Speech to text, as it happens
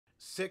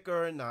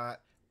ticker or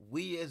not,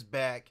 we is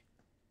back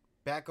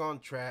on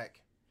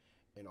track,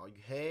 and all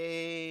you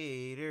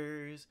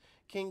haters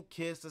can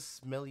kiss the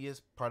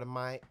smelliest part of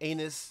my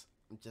anus.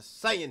 I'm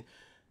just saying.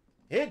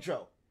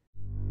 Intro.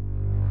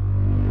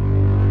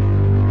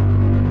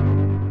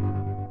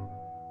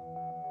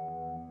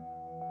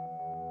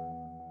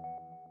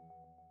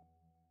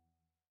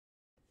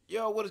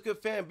 Yo, what is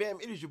good, fam? Bam,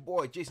 it is your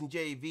boy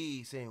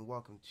JJV saying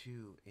welcome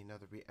to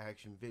another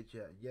reaction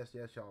video. Yes,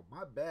 y'all.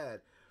 My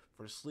bad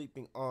for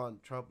sleeping on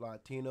Trump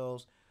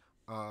Latinos.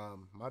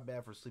 My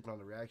bad for sleeping on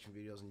the reaction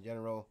videos in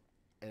general.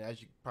 And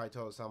as you probably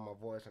told the sound of my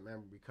voice, I'm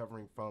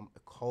recovering from a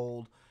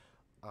cold.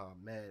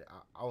 Man,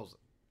 I was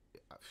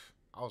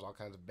all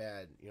kinds of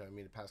bad. You know what I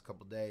mean? The past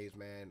couple days,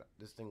 man,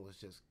 this thing was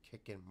just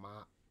kicking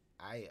my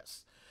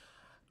ass.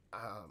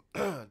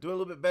 Doing a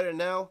little bit better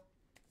now.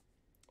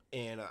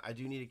 And I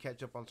do need to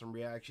catch up on some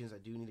reactions. I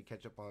do need to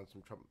catch up on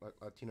some Trump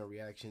Latino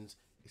reactions,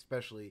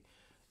 especially.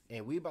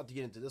 And we about to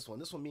get into this one.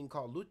 This one being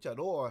called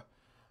Luchador.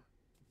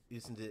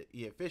 It's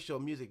the official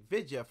music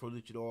video for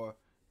Luchador.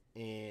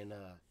 And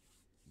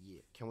yeah,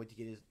 can't wait to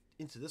get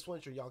into this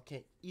one. Sure y'all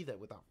can't either.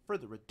 Without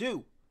further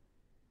ado,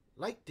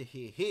 like to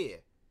hear.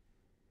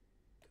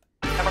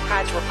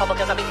 Democrats,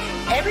 Republicans, I mean,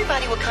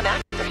 everybody would come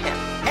after him.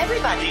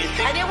 Everybody.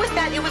 And it was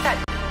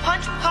that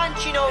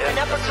punch, you know, an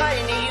uppercut,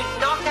 and you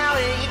knocked out,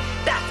 and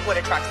that's what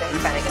attracts the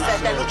Hispanic. It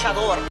says that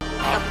Luchador,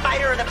 the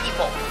fighter of the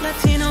people.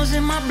 Latinos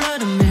in my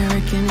blood,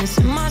 American is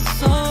in my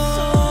soul.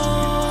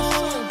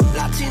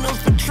 Latinos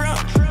for Trump.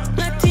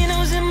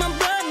 Latinos in my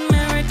blood,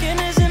 American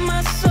is in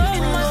my soul.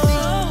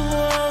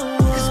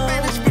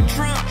 Spanish for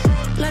Trump.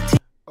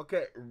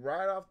 Okay,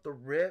 right off the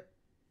rip,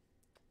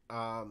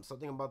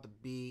 something about the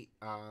beat.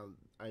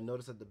 I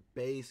noticed that the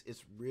bass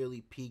is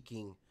really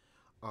peaking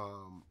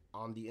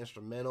on the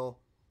instrumental.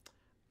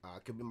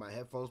 Could be my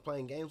headphones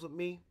playing games with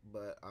me,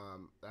 but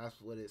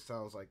that's what it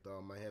sounds like though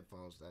on my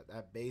headphones.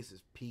 That bass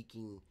is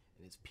peaking,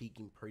 and it's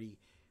peaking pretty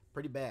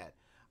bad.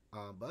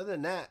 But other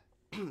than that,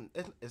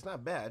 it's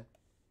not bad.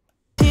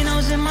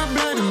 Latinos in my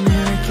blood,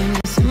 American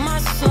is in my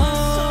soul.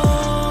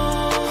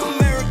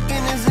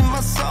 American is in my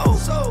soul.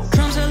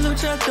 Trump's a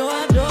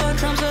luchador,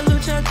 Trump's a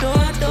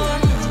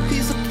luchador.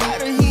 He's a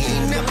fighter, he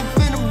ain't never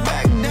finna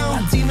back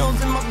down.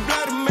 Latinos in my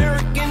blood,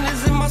 American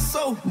is in my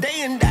soul.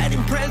 They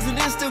indicting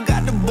presidents, still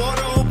got the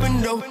border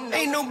open though.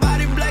 Ain't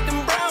nobody black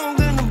and brown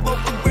gonna vote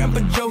for Grandpa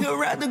Joe. He'll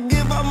rather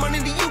give our money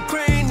to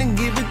Ukraine than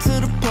give it to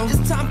the Pope.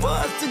 It's time for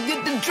us to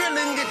get the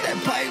drilling, get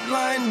that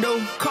pipeline though.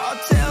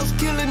 Cartels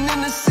killing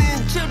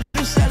innocent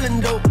children,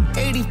 selling dope.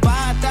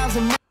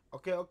 85,000.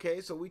 Okay,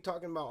 so we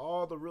talking about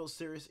all the real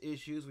serious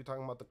issues. We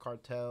talking about the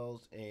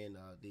cartels and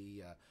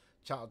the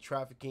child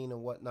trafficking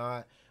and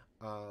whatnot.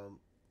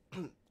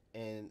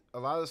 And a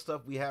lot of the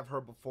stuff we have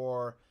heard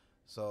before.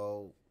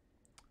 So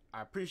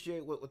I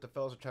appreciate what the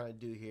fellas are trying to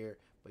do here.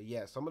 But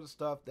yeah, some of the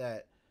stuff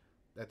that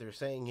they're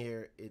saying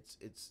here, it's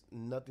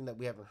nothing that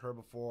we haven't heard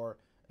before.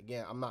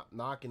 Again, I'm not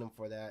knocking them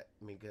for that,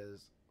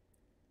 because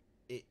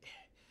the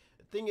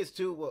thing is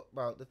too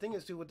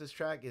with this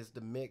track is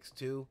the mix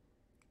too.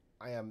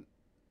 I am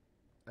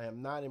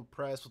not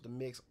impressed with the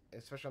mix,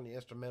 especially on the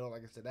instrumental.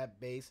 Like I said, that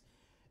bass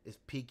is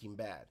peaking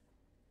bad.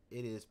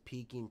 It is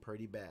peaking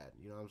pretty bad.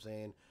 You know what I'm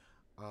saying?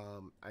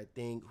 I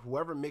think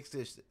whoever mixed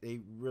this,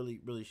 they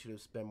really should have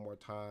spent more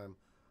time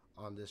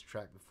on this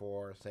track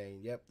before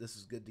saying, "Yep, this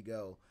is good to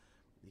go,"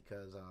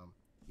 because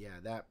yeah,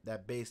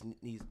 that bass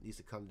needs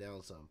to come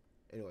down some.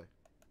 Anyway.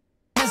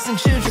 Innocent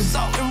children,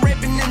 assault and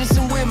raping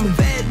innocent women.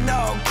 Bad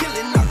dog,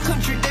 killing our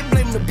country, they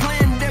blame the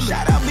pandemic.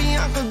 Shout out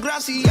Bianca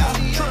Gracia,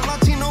 Trump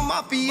Latino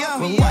Mafia.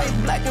 When white,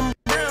 black, and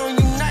brown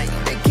unite,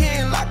 they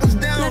can't lock us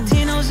down.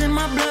 Latinos in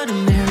my blood,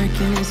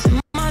 American is in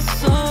my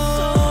soul.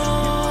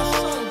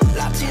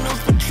 Latinos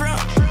for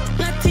Trump.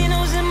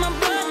 Latinos in my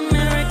blood,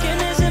 American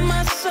is in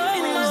my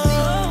soul.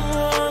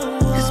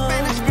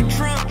 Hispanics for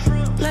Trump.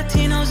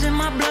 Latinos in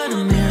my blood,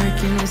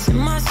 American is in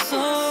my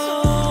soul.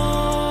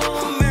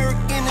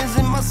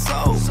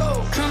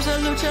 Trump's a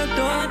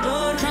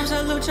luchador, Trump's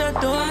a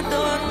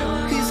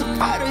luchador. He's a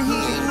fighter, he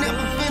ain't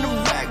never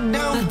finna back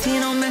down.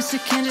 Latino,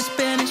 Mexican,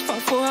 Spanish,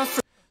 fought for our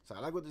friends. So I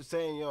like what they're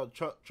saying, yo.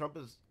 Trump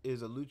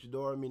is a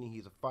luchador, meaning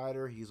he's a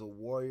fighter, he's a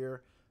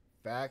warrior.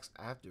 Facts,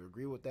 I have to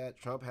agree with that.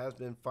 Trump has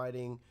been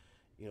fighting,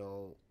 you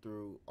know,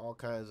 through all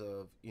kinds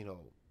of, you know,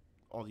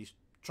 all these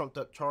trumped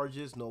up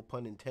charges, no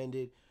pun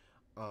intended.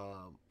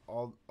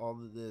 All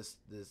of this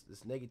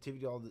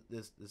negativity, all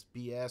this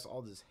BS,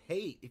 all this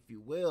hate, if you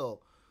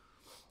will,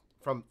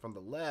 from the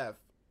left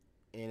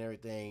and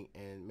everything.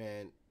 And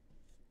man,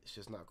 it's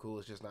just not cool.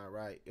 It's just not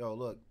right. Yo,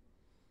 look,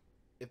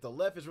 if the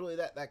left is really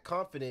that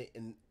confident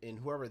in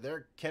whoever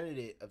their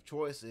candidate of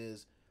choice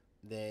is,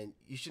 then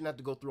you shouldn't have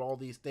to go through all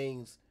these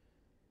things.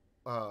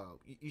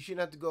 You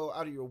shouldn't have to go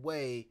out of your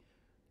way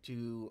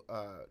to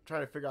try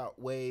to figure out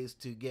ways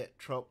to get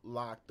Trump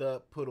locked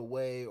up, put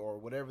away, or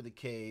whatever the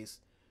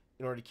case,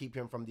 in order to keep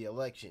him from the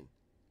election.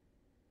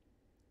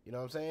 You know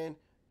what I'm saying?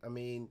 I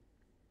mean,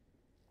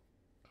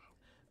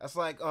 that's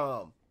like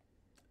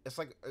it's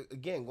like,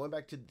 again, going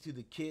back to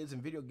the kids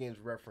and video games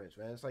reference,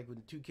 man. It's like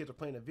when two kids are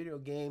playing a video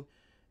game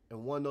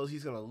and one knows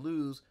he's gonna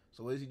lose,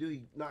 so what does he do?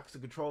 He knocks the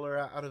controller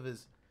out of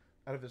his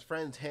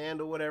friend's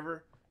hand or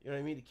whatever, you know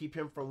what I mean, to keep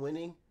him from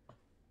winning.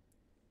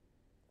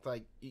 It's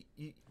like,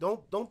 you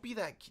don't be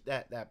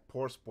that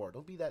poor sport.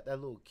 Don't be that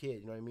little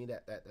kid, you know what I mean,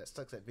 that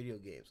sucks at video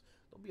games.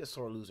 Don't be a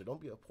sore loser. Don't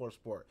be a poor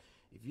sport.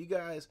 If you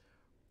guys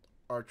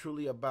are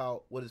truly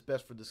about what is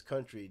best for this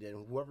country, then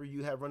whoever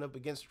you have run up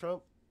against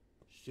Trump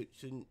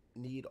shouldn't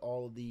need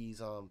all of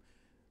these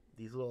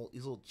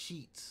little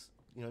cheats,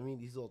 you know what I mean,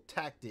 these little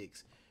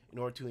tactics in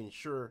order to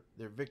ensure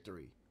their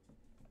victory.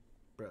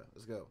 Bruh,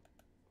 let's go.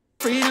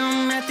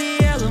 Freedom at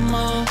the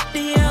Alamo,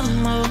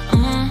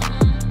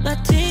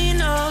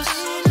 Latinos,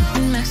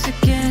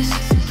 Mexicans,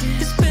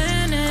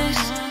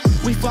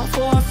 Hispanics. We fought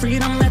for our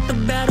freedom at the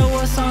battle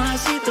of San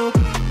Jacinto,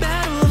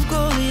 battle of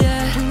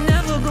Goliath. We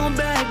never gonna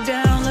back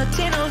down.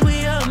 Latinos,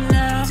 we up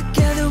now.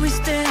 Together we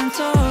stand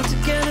tall.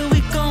 Together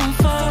we gon'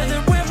 fall.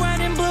 Whether red, white,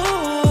 and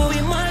blue,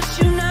 we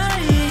must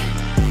unite.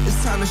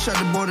 It's time to shut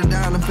the border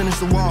down and finish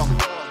the wall.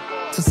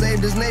 To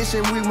save this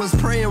nation, we must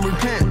pray and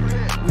repent.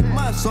 We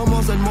must.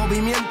 Somos el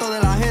movimiento de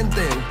la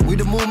gente. We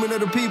the movement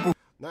of the people.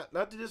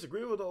 Not to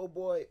disagree with the old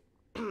boy,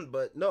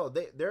 but no,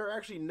 they're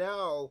actually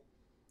now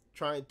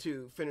trying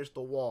to finish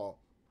the wall.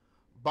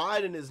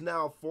 Biden is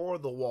now for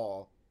the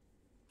wall,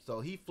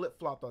 so he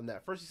flip-flopped on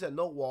that. First he said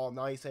no wall,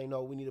 now he's saying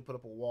no, we need to put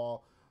up a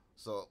wall.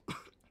 So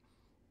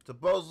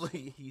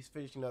supposedly he's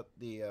finishing up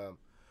the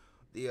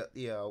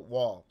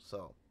wall.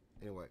 So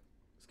anyway,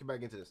 let's get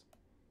back into this.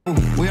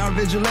 We are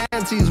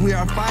vigilantes, we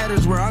are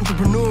fighters, we're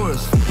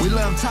entrepreneurs. We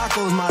love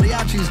tacos,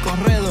 mariachis,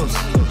 corredos.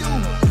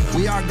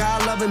 We are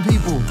God-loving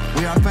people.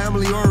 We are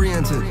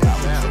family-oriented.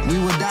 We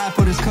will die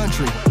for this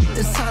country.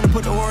 It's time to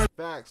put the war.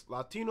 Facts.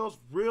 Latinos,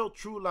 real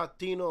true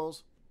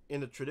Latinos,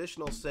 in the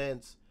traditional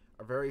sense,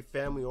 are very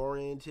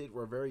family-oriented.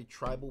 We're very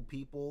tribal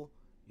people.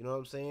 You know what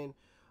I'm saying?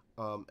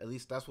 At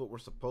least that's what we're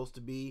supposed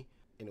to be.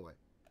 Anyway.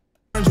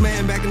 Orange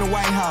man back in the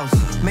White House.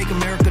 Make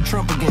America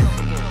Trump again.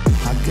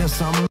 I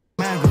guess I'm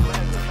MAGA.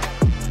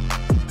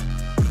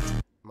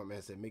 My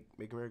man said,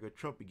 make America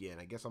Trump again.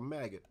 I guess I'm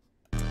MAGA.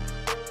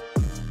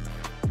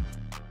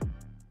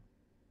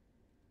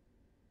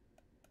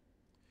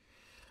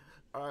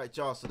 All right,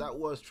 y'all. So that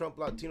was Trump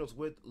Latinos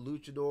with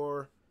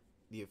Luchador,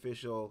 the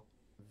official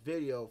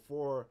video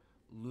for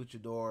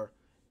Luchador.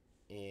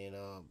 And,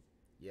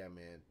 yeah,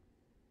 man.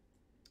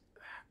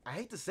 I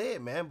hate to say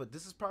it, man, but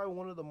this is probably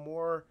one of the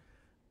more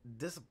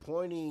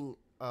disappointing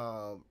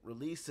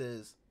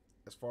releases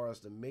as far as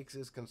the mix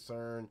is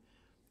concerned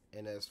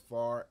and as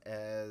far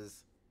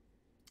as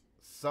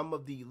some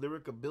of the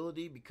lyric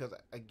ability, because,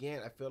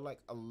 again, I feel like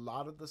a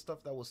lot of the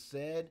stuff that was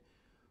said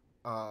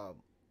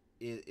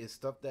is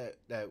stuff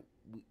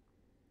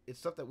it's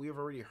stuff that we've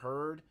already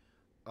heard.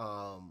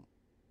 So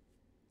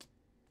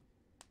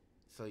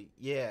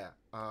yeah,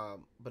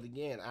 but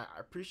again, I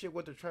appreciate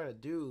what they're trying to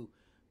do,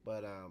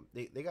 but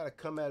they got to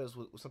come at us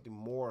with something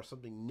more,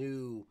 something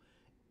new,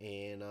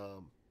 and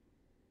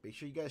make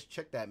sure you guys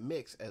check that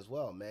mix as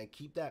well, man.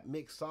 Keep that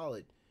mix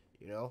solid,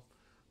 you know.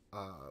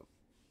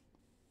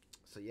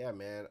 So yeah,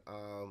 man.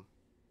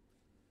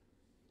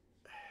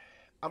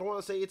 I don't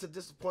want to say it's a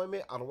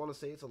disappointment. I don't want to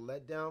say it's a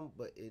letdown,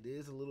 but it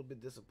is a little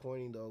bit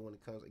disappointing, though, when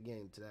it comes,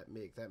 again, to that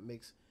mix. That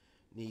mix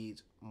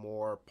needs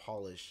more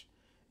polish.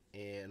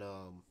 And,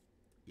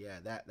 yeah,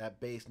 that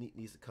bass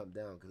needs to come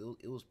down because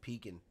it was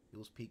peaking. It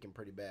was peaking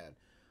pretty bad.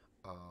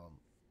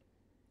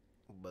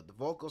 But the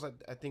vocals,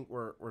 I think,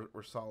 were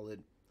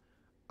solid.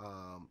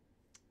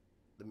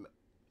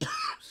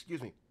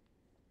 Excuse me.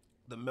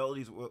 The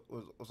melodies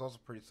was also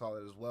pretty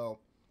solid as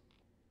well.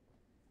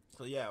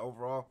 So, yeah,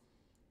 overall,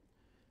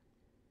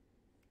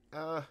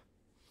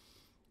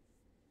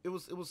 it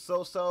was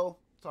so-so.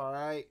 It's all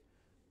right.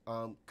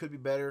 Could be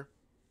better,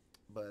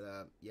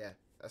 but yeah,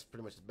 that's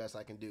pretty much the best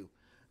I can do.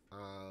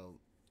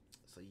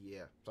 So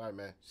yeah, sorry,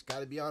 man. Just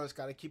gotta be honest.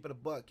 Gotta keep it a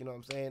buck. You know what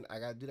I'm saying? I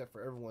gotta do that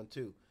for everyone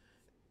too,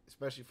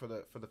 especially for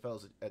the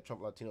fellas at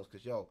Trump Latinos.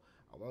 Cause yo,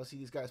 I want to see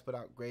these guys put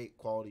out great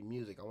quality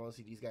music. I want to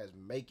see these guys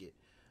make it.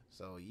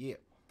 So yeah.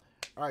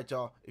 All right,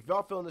 y'all. If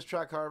y'all feeling this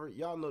track, however,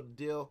 y'all know the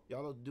deal.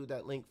 Y'all know to do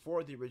that link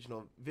for the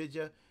original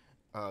video. If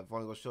you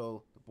want to go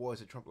show the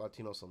boys at Trump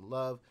Latino some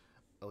love,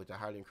 which I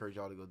highly encourage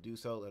y'all to go do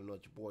so. Let them know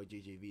that your boy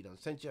JJV done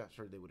sent you. I'm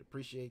sure they would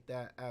appreciate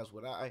that, as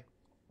would I.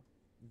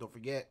 Don't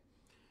forget,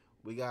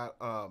 we got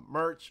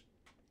merch.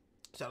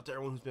 Shout out to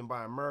everyone who's been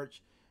buying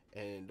merch.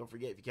 And don't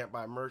forget, if you can't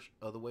buy merch,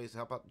 other ways to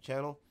help out the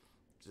channel.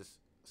 Just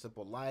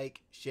simple like,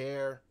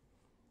 share,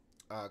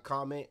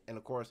 comment, and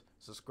of course,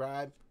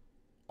 subscribe.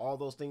 All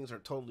those things are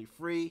totally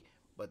free,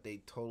 but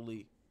they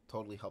totally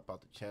help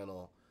out the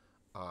channel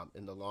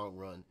in the long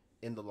run,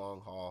 in the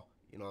long haul.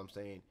 You know what I'm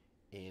saying?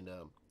 And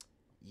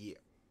yeah.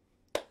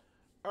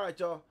 All right,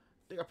 y'all.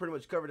 I think I pretty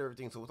much covered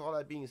everything. So with all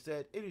that being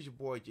said, it is your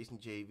boy Jason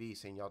JV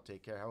saying y'all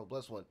take care. Have a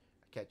blessed one.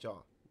 I'll catch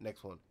y'all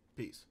next one.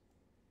 Peace.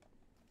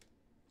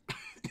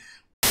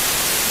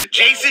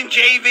 Jason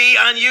JV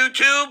on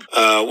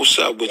YouTube. What's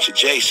up with you,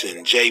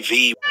 Jason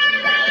JV?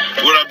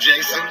 What up,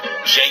 Jason?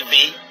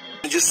 JV?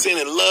 Just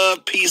sending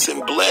love, peace,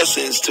 and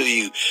blessings to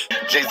you.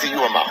 JC, you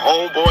are my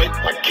homeboy,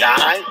 my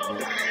guy.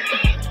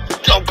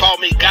 Don't call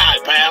me guy,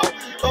 pal.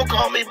 Don't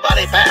call me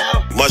buddy,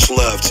 pal. Much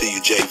love to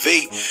you,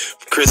 JV.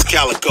 Chris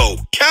Calico.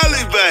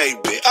 Cali,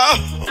 baby.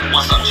 Oh.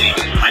 What's up,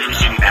 JV? My name is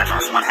Jimmy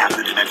Battles. One half of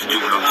the event to do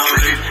with on the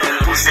street.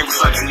 We'll say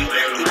what's up to you.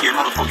 Keep your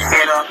motherfucking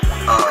head up.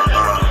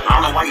 I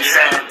don't know why you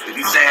sad. If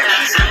you sad,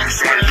 you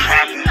sad. If you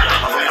happy,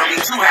 don't be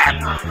too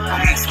happy.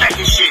 Don't be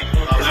expecting shit.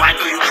 It's like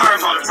you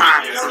curves all the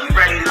time. So you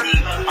ready to be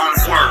on the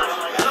swerve.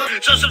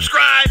 So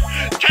subscribe,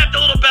 tap the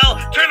little bell,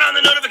 turn on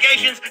the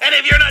notifications, and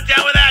if you're not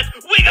down with that,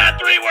 we got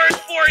 3 words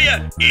for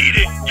you. Eat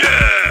it,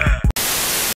 yeah!